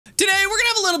Today, we're gonna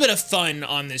have a little bit of fun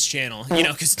on this channel, you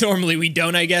know, because normally we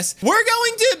don't, I guess. We're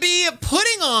going to be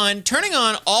turning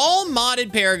on all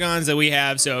modded Paragons that we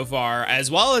have so far,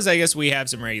 as well as, I guess, we have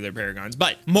some regular Paragons.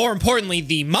 But more importantly,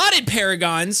 the modded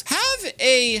Paragons have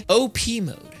a OP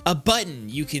mode. A button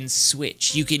you can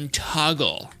switch, you can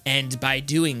toggle, and by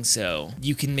doing so,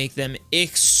 you can make them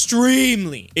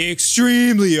extremely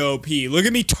OP. Look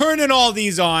at me turning all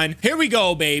these on. Here we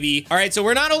go, baby. All right, so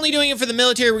we're not only doing it for the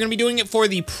military, we're gonna be doing it for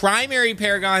the primary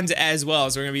Paragons as well.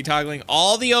 So we're gonna be toggling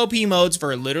all the OP modes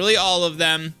for literally all of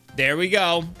them. There we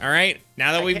go. All right,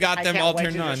 now that we've got them all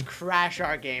turned on. Just crash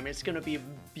our game. It's gonna be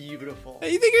beautiful.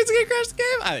 You think it's gonna crash the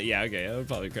game? Yeah, okay, it'll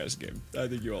probably crash the game. I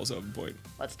think you also have a point.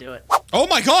 Let's do it. Oh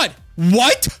my God,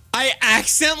 what? I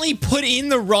accidentally put in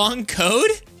the wrong code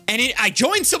and I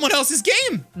joined someone else's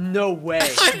game. No way.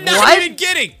 I'm not even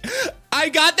kidding. I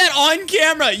got that on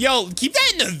camera. Yo, keep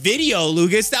that in the video,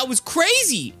 Lucas. That was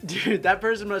crazy. Dude, that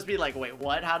person must be like, wait,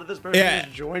 what? How did this person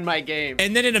just join my game?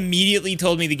 And then it immediately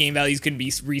told me the game values couldn't be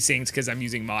resynced because I'm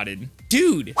using modded.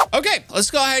 Dude. Okay,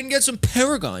 let's go ahead and get some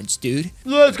Paragons, dude.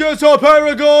 Let's get some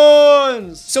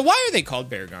Paragons! So why are they called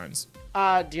Paragons?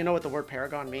 Do you know what the word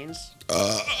Paragon means?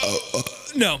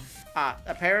 No.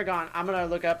 A paragon, I'm gonna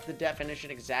look up the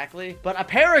definition exactly, but a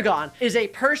paragon is a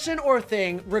person or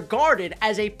thing regarded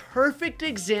as a perfect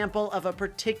example of a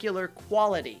particular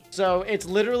quality. So it's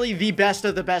literally the best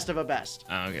of the best of a best.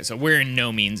 Okay, so we're in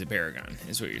no means a paragon,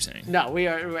 is what you're saying. No, we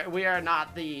are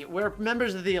not we're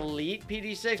members of the elite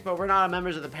PD6, but we're not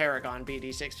members of the Paragon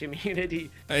PD6 community.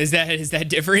 Is that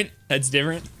different? That's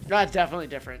different? That's definitely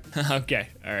different. Okay,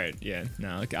 all right, yeah,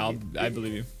 no, I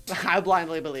believe you. I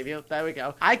blindly believe you. There we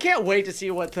go. I can't wait to see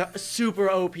what the super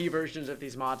OP versions of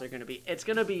these mods are going to be. It's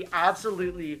going to be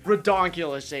absolutely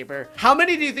redonkulous, Sabre. How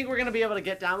many do you think we're going to be able to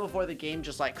get down before the game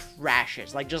just like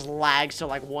crashes, like just lags to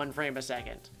like 1 frame a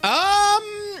second?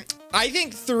 I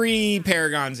think 3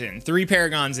 Paragons in. 3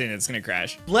 Paragons in, it's gonna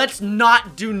crash.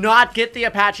 Do not get the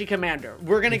Apache Commander.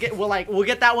 We're gonna get, we'll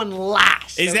get that one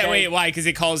last. Is that, wait, why? Because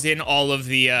it calls in all of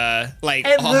the,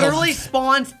 It literally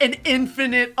spawns an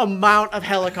infinite amount of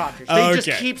helicopters. They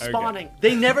just keep spawning.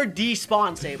 They never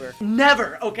despawn, Sabre.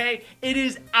 Never, okay? It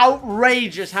is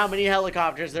outrageous how many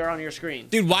helicopters there are on your screen.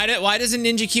 Dude, why doesn't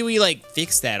Ninja Kiwi, like,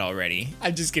 fix that already?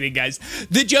 I'm just kidding, guys.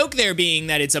 The joke there being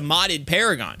that it's a modded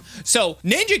Paragon. So,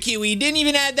 Ninja Kiwi didn't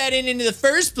even add that into the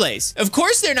first place. Of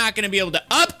course they're not going to be able to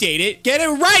update it. Get it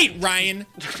right, Ryan.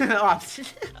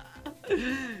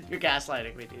 You're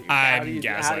gaslighting me, dude. I'm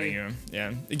gaslighting you.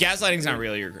 Yeah. Gaslighting's not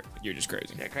real. You're just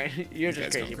crazy. Yeah, crazy. You're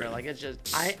just crazy, bro. Like, it's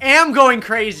just... I am going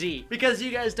crazy because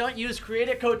you guys don't use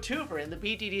creator code Tewbre in the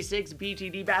BTD6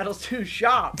 BTD Battles 2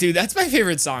 shop. Dude, that's my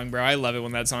favorite song, bro. I love it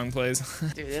when that song plays.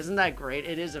 Dude, isn't that great?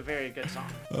 It is a very good song.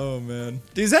 Oh, man.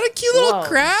 Dude, is that a cute little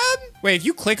crab? Wait, if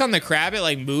you click on the crab, it,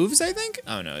 like, moves, I think?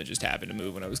 Oh, no. It just happened to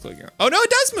move when I was clicking. Oh, no, it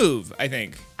does move, I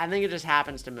think. I think it just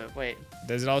happens to move. Wait.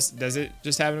 Does it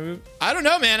just happen to move? I don't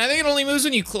know, man. I think it only moves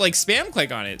when you, like, spam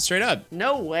click on it, straight up.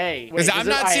 No way. Because I'm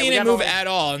not seeing it move at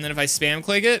all. And then if I spam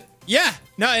click it, yeah,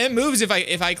 no, it moves if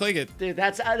I click it. Dude,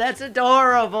 that's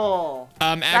adorable.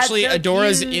 Actually, so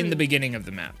Adora's in the beginning of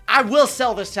the map. I will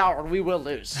sell this tower and we will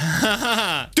lose.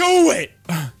 Do it!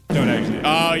 Don't actually.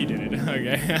 Oh, you did it.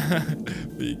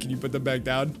 Okay. Can you put them back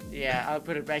down? Yeah, I'll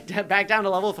put it back down to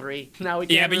level 3. Now we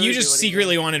can't. Yeah, but you just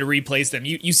secretly wanted to replace them.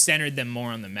 You centered them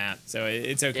more on the map, so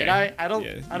it's okay. Did I? I don't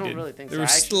really think so. They were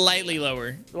slightly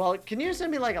lower. Well, can you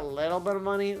send me like a little bit of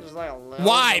money? Just like a little.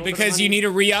 Why? Because you need to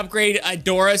re-upgrade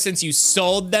Adora since you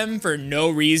sold them for no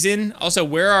reason. Also,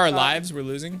 where are our lives we're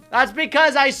losing? That's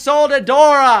because I sold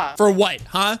Adora. For what?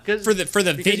 Huh? For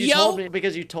the video?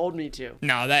 Because you told me to.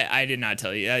 No, that I did not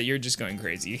tell you. You're just going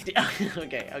crazy.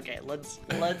 Okay.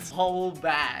 Let's hold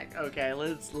back. Okay,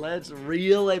 let's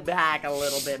reel it back a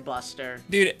little bit, Buster.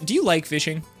 Dude, do you like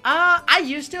fishing? I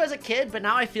used to as a kid, but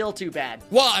now I feel too bad.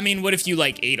 Well, I mean, what if you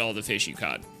like ate all the fish you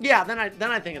caught? Yeah, then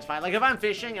I think it's fine. Like if I'm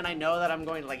fishing and I know that I'm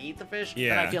going to like eat the fish,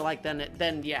 then I feel like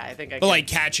then yeah, I think I. But like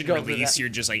catch and release, you're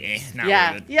just like not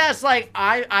yeah, worth it. Yeah, it's like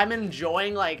I'm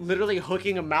enjoying like literally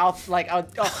hooking a mouth like a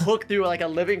hook through like a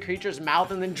living creature's mouth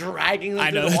and then dragging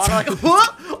them through the water like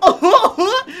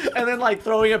and then like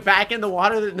throwing it back in the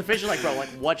water and the fish is like, bro, like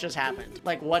what just happened?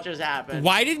 Like what just happened?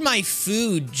 Why did my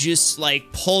food just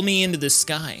like pull me into the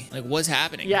sky? Like what's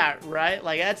happening? Yeah, right.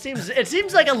 Like it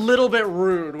seems like a little bit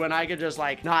rude when I could just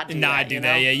like not do that.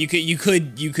 Yeah, you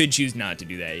could choose not to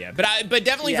do that. Yeah, but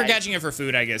definitely for catching it for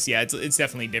food, I guess. Yeah, it's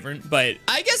definitely different. But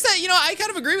I guess that I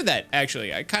kind of agree with that.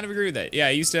 Actually, I kind of agree with that. Yeah,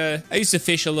 I used to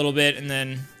fish a little bit, and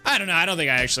then I don't know. I don't think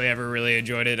I actually ever really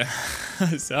enjoyed it.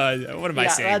 So, what am I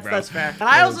saying, bro? That's fair. And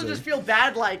I also just feel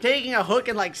bad, like, taking a hook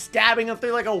and, like, stabbing him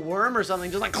through, like, a worm or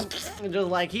something. Just,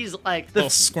 like, he's, like... Little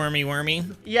squirmy wormy.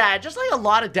 Yeah, just, like, a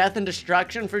lot of death and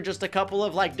destruction for just a couple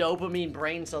of, like, dopamine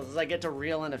brain cells as I get to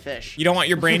reel in a fish. You don't want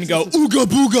your brain to go, ooga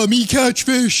booga, me catch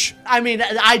fish. I mean,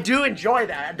 I do enjoy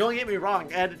that. Don't get me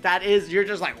wrong. And that is, you're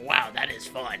just like, wow, that is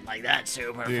fun. Like, that's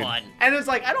super fun. And it's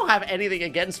like, I don't have anything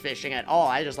against fishing at all.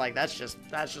 I just like,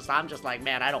 I'm just like,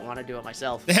 man, I don't want to do it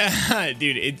myself.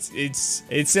 Dude,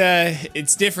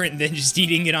 it's different than just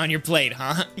eating it on your plate,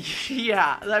 huh?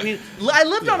 Yeah, I mean, I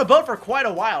lived on a boat for quite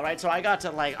a while, right? So I got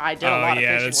to, like, I did a lot of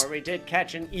fishing where we did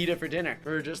catch and eat it for dinner.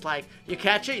 We were just like, you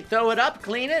catch it, you throw it up,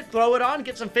 clean it, throw it on,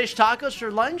 get some fish tacos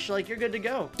for lunch, like, you're good to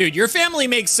go. Dude, your family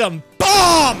makes some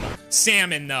bomb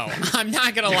salmon, though. I'm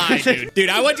not gonna lie, dude. Dude,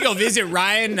 I went to go visit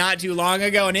Ryan not too long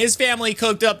ago, and his family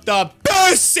cooked up the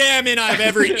best salmon I've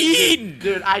ever eaten.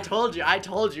 Dude, I told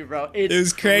you, bro. It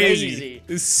was crazy.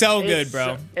 It's so good,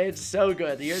 bro. It's so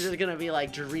good. You're just gonna be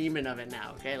like dreaming of it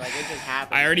now, okay? Like it just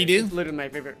happened. I already do. It's literally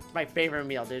my favorite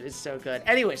meal, dude. It's so good.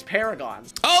 Anyways,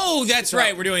 Paragons. Oh, that's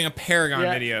right. We're doing a Paragon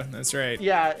video. That's right.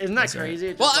 Yeah, isn't that crazy?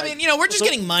 Right. Well, I mean, you know, we're just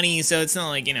getting money, so it's not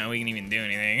like, you know, we can even do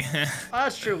anything. Oh,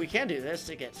 that's true. We can do this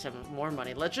to get some more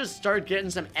money. Let's just start getting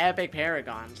some epic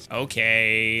Paragons.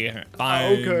 Okay.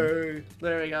 Fine. Okay.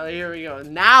 There we go. Here we go.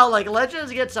 Now, like, let's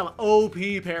just get some OP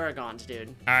Paragons, dude.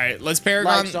 All right, let's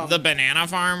Paragon the banana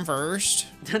farm first.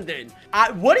 Dude,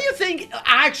 what do you think,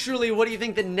 actually, what do you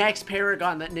think the next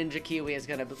Paragon that Ninja Kiwi is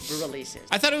going to release is?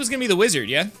 I thought it was going to be the wizard,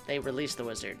 yeah? They released the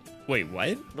wizard. Wait,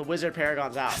 what? The wizard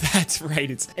Paragon's out. That's right.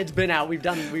 It's been out. We've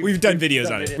done videos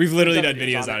on it. We've literally done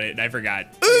videos on it, and I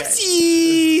forgot.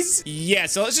 Oopsies! Yeah,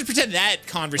 so let's just pretend that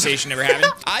conversation never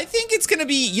happened. I think it's going to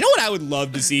be, you know what I would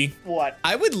love to see? What?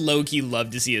 I would low-key love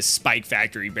to see a Spike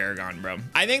Factory Paragon, bro.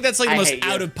 I think that's like the most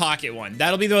out-of-pocket one.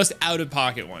 That'll be the most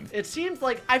out-of-pocket one. It seems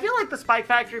like, I feel like the Spike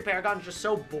Factory Paragon is just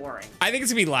so boring. I think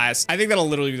it's gonna be last. I think that'll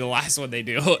literally be the last one they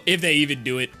do, if they even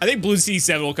do it. I think Bloons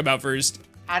C7 will come out first.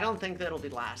 I don't think that'll be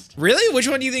last. Really? Which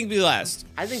one do you think will be last?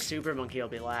 I think Super Monkey will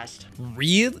be last.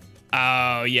 Really?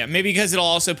 Oh, yeah. Maybe because it'll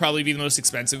also probably be the most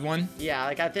expensive one. Yeah,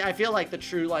 like I feel like the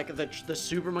true, like the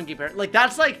Super Monkey Bear, like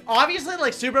that's like, obviously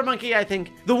like Super Monkey, I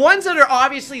think the ones that are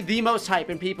obviously the most hype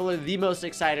and people are the most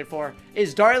excited for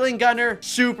is Darling Gunner,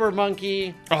 Super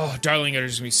Monkey. Oh, Darling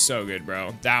Gunner's gonna be so good,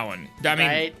 bro. That one. I mean,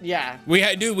 right? Yeah. We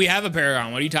have a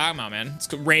Paragon. What are you talking about, man?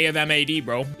 It's Ray of MAD,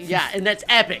 bro. Yeah, and that's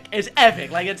epic. It's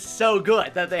epic. Like, it's so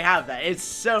good that they have that. It's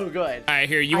so good. All right,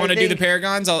 here. You want to do the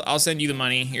Paragons? I'll send you the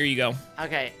money. Here you go.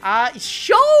 Okay.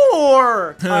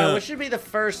 Sure. All right, what should be the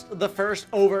first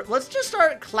over? Let's just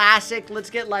start classic. Let's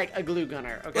get like a glue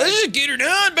gunner. Okay. Let's just get her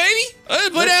done, baby. Let's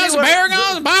put down some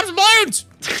Paragons and pop some balloons.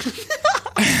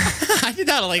 I did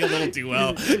that like a little too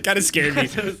well. Kind of scared me.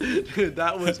 Dude,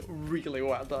 that was really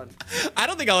well done. I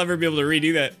don't think I'll ever be able to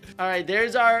redo that. All right,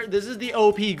 this is the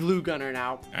OP glue gunner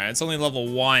now. All right, it's only level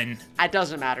 1. It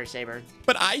doesn't matter, Sabre.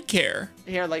 But I care.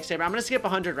 Here, like, Sabre, I'm gonna skip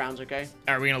 100 rounds, okay?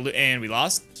 Are we gonna and we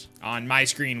lost? On my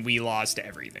screen, we lost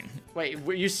everything. Wait,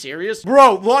 were you serious?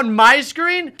 Bro, on my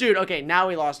screen? Dude, okay, now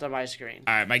we lost on my screen.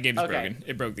 All right, my game's broken.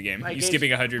 It broke the game. You skipping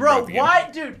 100 bro, broke the game.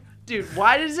 Why, dude,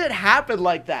 why does it happen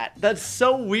like that? That's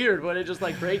so weird when it just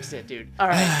like breaks it, dude. All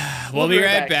right. We'll be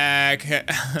right back.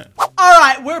 All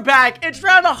right, we're back. It's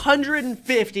round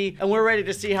 150, and we're ready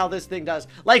to see how this thing does.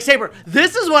 Like, Sabre,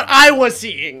 this is what I was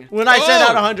seeing when I sent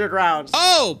out 100 rounds.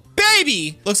 Oh,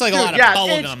 baby! Looks like a lot of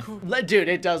bubblegum. Dude,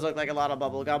 it does look like a lot of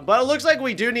bubblegum, but it looks like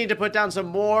we do need to put down some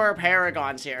more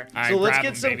Paragons here. All right, so let's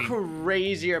get some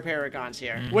crazier Paragons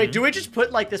here. Wait, do we just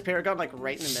put like this Paragon like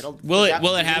right in the middle? Will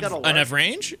it have enough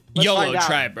range? YOLO,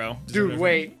 try it, bro. Dude,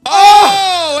 wait.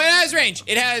 Oh, it has range.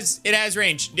 It has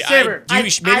range. Sabre,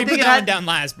 maybe put that one down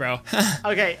last, bro.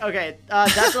 Okay.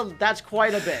 That's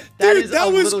quite a bit.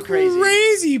 That was little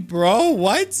crazy, bro.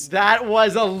 What? That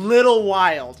was a little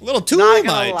wild. A little too Not much.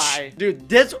 Gonna lie. Dude,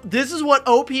 this is what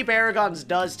OP Paragons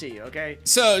does to you, okay?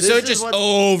 So it just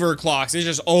overclocks. It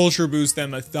just ultra boosts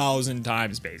them 1,000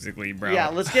 times, basically, bro. Yeah,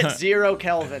 let's get 0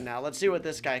 Kelvin now. Let's see what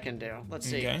this guy can do. Let's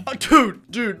see. Okay. Oh,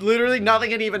 dude, literally nothing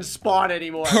can even spawn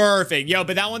anymore. Perfect. Yo,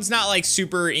 but that one's not like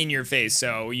super in your face,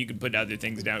 so you can put other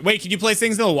things down. Wait, can you place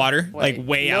things in the water? Like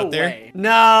way out there? Way.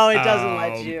 No, it doesn't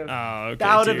let you. Oh, okay.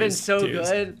 That would have been so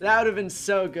good. That would have been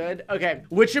so good. Okay,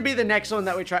 which should be the next one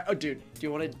that we try? Oh, dude, do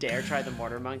you want to dare try the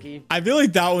mortar monkey? I feel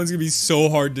like that one's gonna be so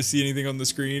hard to see anything on the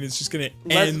screen. It's just gonna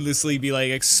endlessly be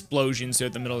like explosions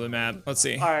throughout the middle of the map. Let's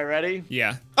see. All right, ready?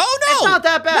 Yeah. Oh no! It's not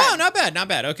that bad. No, not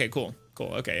bad. Okay, cool.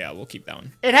 Cool. Okay, yeah, we'll keep that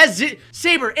one. It has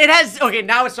Sabre. It has. Okay,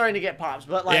 now it's starting to get pops,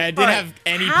 but like. Yeah, it didn't have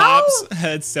any pops.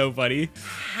 That's so funny.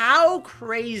 How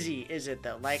crazy is it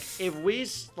though? Like, if we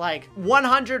like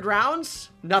 100 rounds,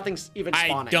 nothing's even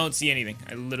spawning. I don't see anything.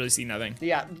 I literally see nothing.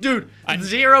 Yeah, dude.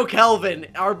 0 Kelvin.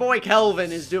 Our boy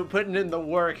Kelvin is putting in the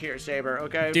work here, Sabre.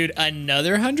 Okay. Dude,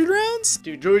 another 100 rounds?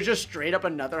 Dude, Drew is just straight up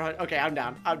another 100. Okay, I'm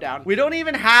down. I'm down. We don't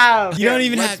even have. You don't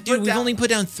even have. Dude, we've only put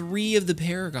down 3 of the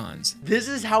Paragons. This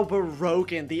is how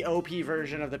broken the OP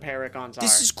version of the Paragons are.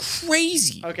 This is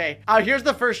crazy. Okay, here's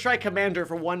the first strike commander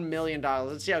for $1 million.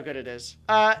 Let's see how good it is.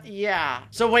 Yeah.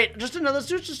 So wait, let's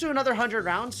just do another 100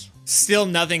 rounds. Still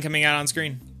nothing coming out on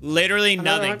screen. Literally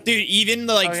nothing. Dude, even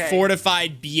the like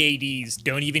fortified BADs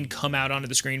don't even come out onto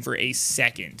the screen for a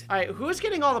second. All right, who's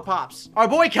getting all the pops? Our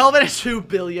boy Kelvin has 2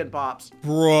 billion pops.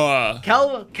 Bruh.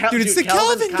 Dude, it's the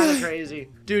Kelvin kind of guy. Crazy.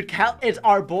 Dude, it's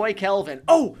our boy Kelvin.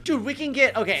 Oh, dude, we can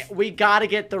get, we gotta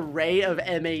get the Ray of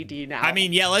MAD now. I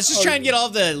mean, yeah, let's just try and get all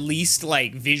the least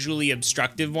like visually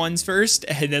obstructive ones first,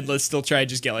 and then let's still try and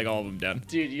just get like all of them done.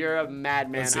 Dude, you're a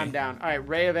madman. I'm down. All right,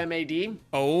 Ray of MAD.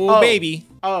 Oh, baby.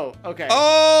 Oh, okay.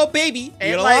 Oh, baby.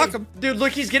 You gotta lock him. Dude,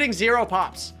 look, he's getting 0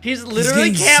 pops. He's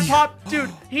literally can't pop.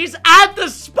 Dude, he's at the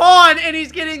spawn and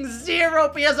he's getting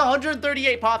 0. He has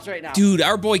 138 pops right now. Dude,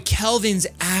 our boy Kelvin's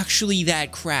actually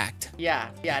that cracked. Yeah,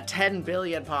 10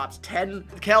 billion pops.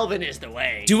 Kelvin is the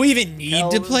way. Do we even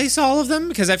need to place all of them?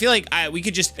 Because I feel like we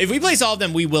could just, if we place all of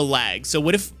them, we will lag. So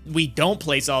what if we don't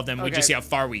place all of them? We just see how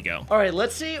far we go. All right,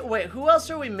 let's see. Wait, who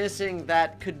else are we missing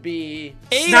that could be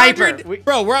 800? Sniper?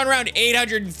 Bro, we're on round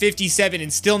 857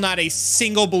 and still not a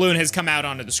single balloon has come out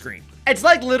onto the screen. It's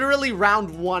like literally round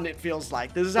 1, it feels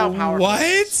like. This is how powerful it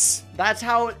is. What? That's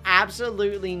how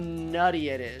absolutely nutty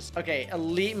it is. Okay,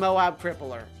 Elite Moab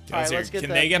Crippler. All right, let's get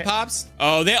Can they get pops?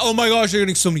 Oh, my gosh, they're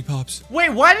getting so many pops. Wait,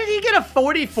 why did he get a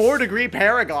 44-degree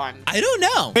Paragon? I don't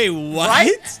know. Wait, what?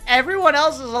 Right? Everyone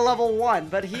else is a level 1,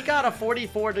 but he got a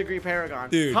 44-degree Paragon.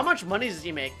 Dude. How much money does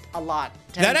he make? A lot.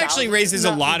 10, that actually raises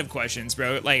a lot of of questions,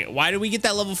 bro. Like, why did we get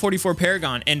that level 44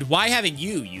 Paragon? And why haven't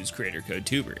you used creator code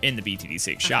Tewbre in the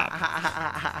BTD6 shop?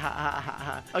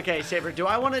 Okay, Sabre,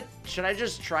 should I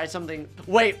just try something?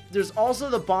 Wait, there's also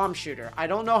the bomb shooter. I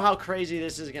don't know how crazy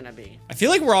this is gonna be. I feel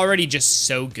like we're already just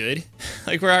so good.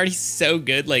 Like, we're already so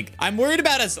good. Like, I'm worried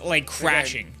about us, like,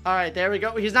 crashing. Okay. All right, there we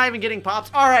go. He's not even getting pops.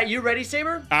 All right, you ready,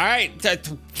 Sabre? All right.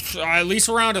 At least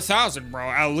around 1,000, bro.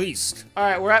 At least. All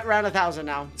right, we're at round 1,000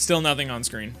 now. Still nothing on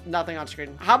screen. Nothing on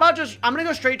screen. How about I'm gonna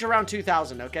go straight to round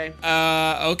 2,000, okay?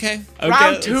 Okay.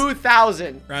 Round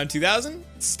 2,000. Round 2,000?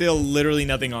 Still literally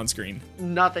nothing on screen.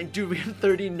 Nothing. Dude, we have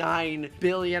 39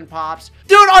 billion pops.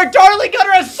 Dude, our Dartling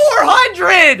Gunner has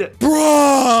 400!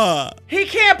 Bruh! He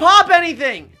can't pop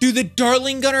anything! Dude, the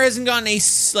Dartling Gunner hasn't gotten a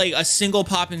single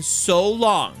pop in so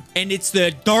long. And it's the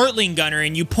Dartling Gunner,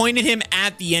 and you pointed him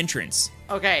at the entrance.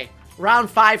 Okay, round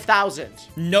 5,000.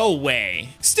 No way.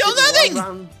 Still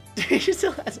nothing! He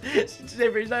still has. He's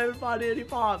not even finding any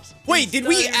pops. Wait, did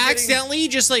we accidentally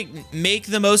just like make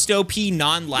the most OP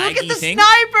non-laggy thing? Look at the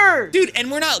sniper! Dude, and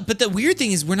we're not, but the weird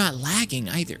thing is we're not lagging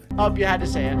either. Oh, you had to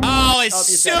say it. Oh, as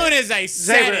soon as I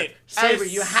said it. Sabre,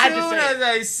 you had to say it. As soon as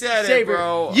I said it,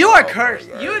 bro. You are cursed.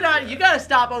 You gotta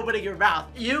stop opening your mouth.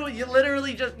 You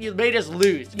literally you made us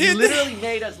lose. You literally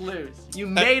made us lose. You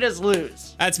made us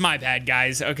lose. That's my bad,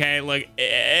 guys. Okay, look,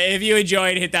 if you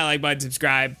enjoyed, hit that like button,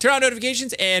 subscribe, turn on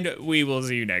notifications, and we will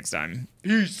see you next time.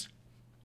 Peace.